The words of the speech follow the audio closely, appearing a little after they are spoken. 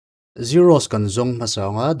zeros kan zong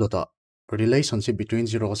masanga dota relationship between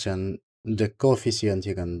zeros and the coefficient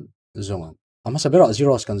hi kan zonga ama sabera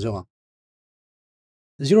zeros kan zonga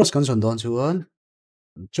zeros kan zon don chuan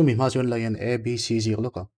chumi ma chuan lian a b c zir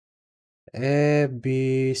loka a b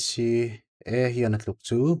c a hian atluk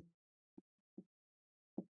chu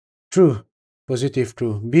true positive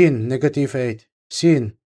true b in negative 8 c in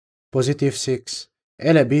positive 6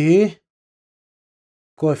 l b hi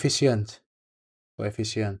coefficient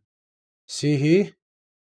c hi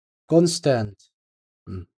constant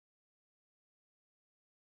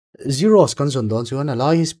zeros kan zon don chuan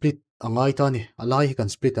alai hi split angai ta ni alai hi kan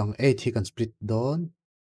split ang 8 hi kan split don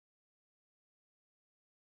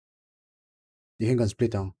di hi kan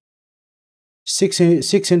split ang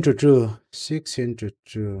 6 into 2 6 into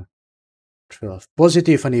 2 12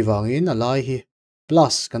 positive ani wangin alai hi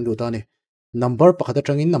plus kan du ta ni number pakhat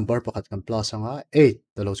atangin number pakhat kan plus anga 8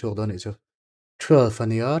 da lo chuak don ni chu 12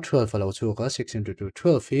 ania 12 alo chuak a 6 into 2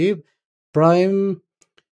 12 hi prime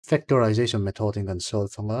factorization method in kan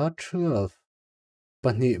solve anga 12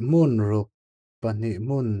 pahnih mun ruk pahnih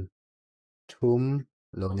mun thum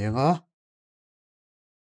lo nianga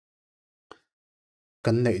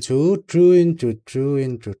kan nei chu 2 into 2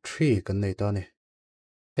 into 3 kan nei ta ni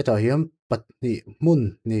heta hiam pahnih mun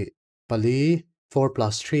ni pali 4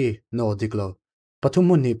 plus 3 no diklo pathum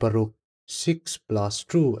mun ni paruk 6 plus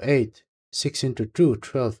 2 8 6 into 2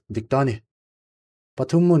 12 dikta ni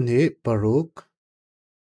pathum mun ni paruk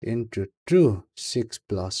into 2 6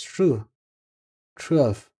 plus 2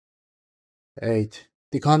 12 8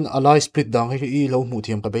 tikhan alai split dang hi lo mu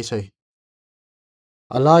thiam ka be sai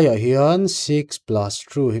alai a hian 6 plus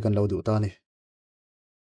 2 hi kan lo du ta ni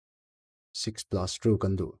 6 plus 2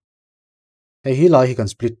 kan du hei hi lai hi kan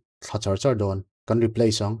split thachar char don kan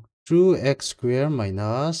replace ang 2x square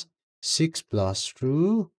minus 6 plus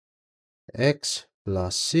 2x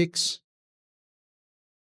plus 6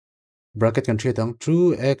 bracket kan treat ang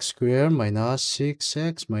 2x square minus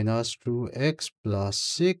 6x minus 2x plus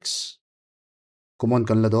 6 common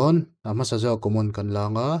kan la don ama sa zo common kan la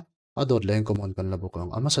nga adot leng common kan la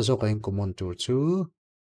bukang ama sa zo kain common tur chu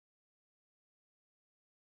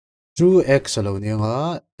 2x alo ni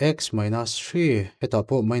nga x minus 3 heta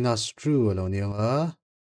po minus 2 alo ni nga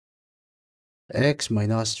x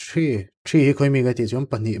minus 3 3 hi khoi mi ga ti chom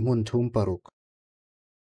pani mun thum paruk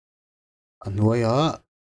anwaya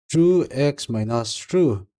 2x minus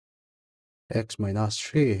 2 x minus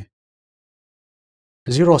 3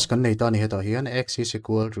 zeros kan nei ta ni heta hian x is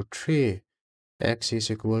equal to 3 x is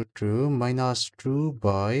equal to minus 2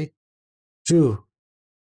 by 2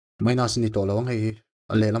 minus ni to lawang hei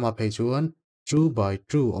ale lama phei chuan 2 by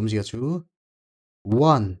 2 omzia chu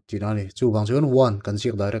 1 tina ni chu wang chuan 1 kan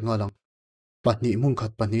siak direct nga lang pahnih mun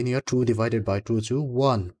khat pahnih nia 2 divided by 2 chu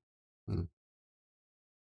 1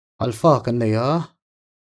 alpha kan nei a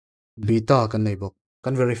beta kan nei bok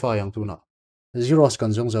kan verify ang tu na zeros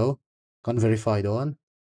kan zong zo kan verify don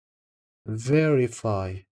verify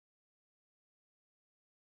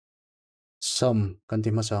sum kan ti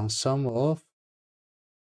masang sum of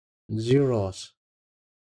zeros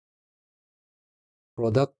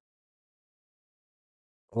product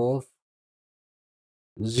of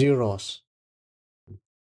zeros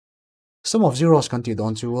sum of zeros kan ti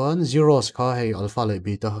don chuan zeros kha hei alpha le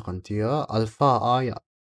beta kan tia alpha aya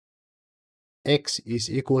x is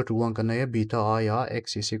equal to 1 kan nei beta aya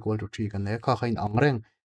x is equal to 3 kan nei kha khain angreng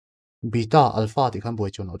beta alpha ti khan boi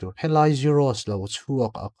chon otur helai zeros lo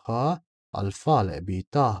chuak a kha alpha le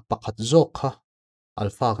beta pakhat zok kha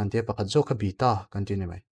alpha kan tia pakhat zok kha beta kan ti ni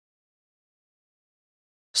mai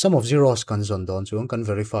sum of zeros kan zon don chuan kan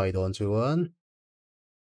verify don chuan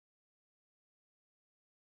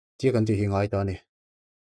tia kan ti hi ngai ta ni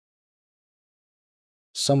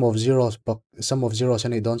sum of zeros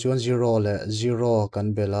ani don chuan 0 le 0 kan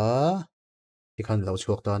bela ti khan lo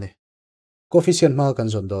chuak ta ni coefficient ma kan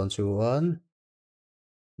zon don chuan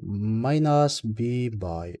minus b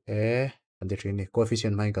by a kan ti ni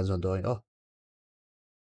coefficient ma kan zon don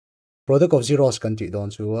product of zeros kan ti don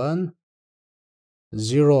chuan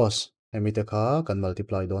zeros emite kha kan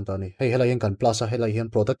multiply don ta ni hei helai hian kan plus a helai hian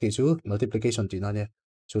product ti chu multiplication ti na ne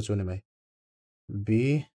chu ni mai b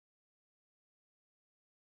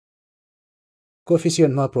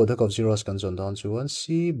coefficient ma product of zeros kan zon don chuan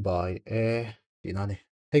c by a ti na ni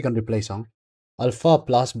hei kan replace ang alpha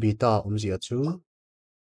plus beta zia chu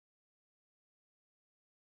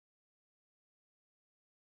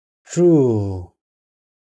true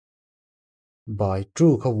by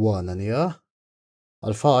true kha 1 ania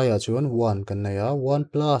alpha aya chuan 1 kan nei a 1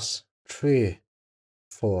 plus 3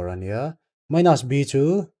 4 ania minus b chu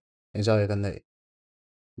enjoy kan nei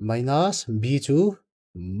minus b chu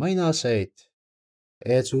minus 8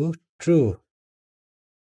 a chu true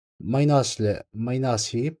minus le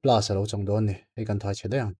minus hi plus alo chang don ni he kan thai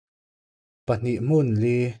chedang pahnih mun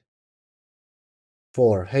li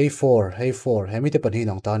 4 hey 4 hey 4 he mi te pahnih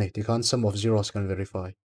nang ta ni ti khan sum of zeros kan verify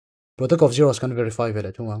product of zeros kan verify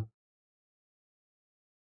vele thunga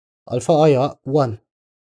alpha I 1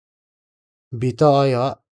 beta I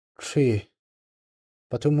 3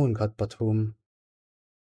 pathum mun khat pathum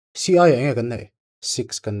ci enge kan nei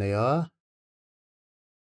 6 kan nei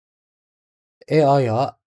ai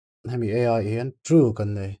hemi ai hian true kan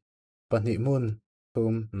nei pahnih mun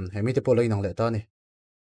thum hemi te polai nang le ta ni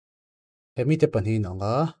hemi te pahnih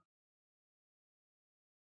nanga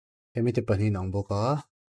hemi te pahnih nang boka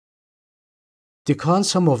ti khan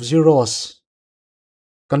sum of zeros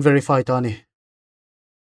kan verify ta ni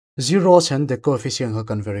zeros and the coefficient ha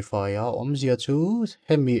kan verify om zia chu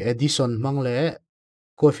hemi addition mang le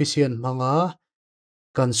coefficient manga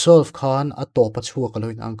kan solve khan a to pa chhuak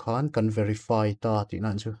aloin ang khan kan verify ta ti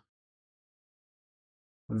nan chu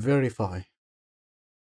verify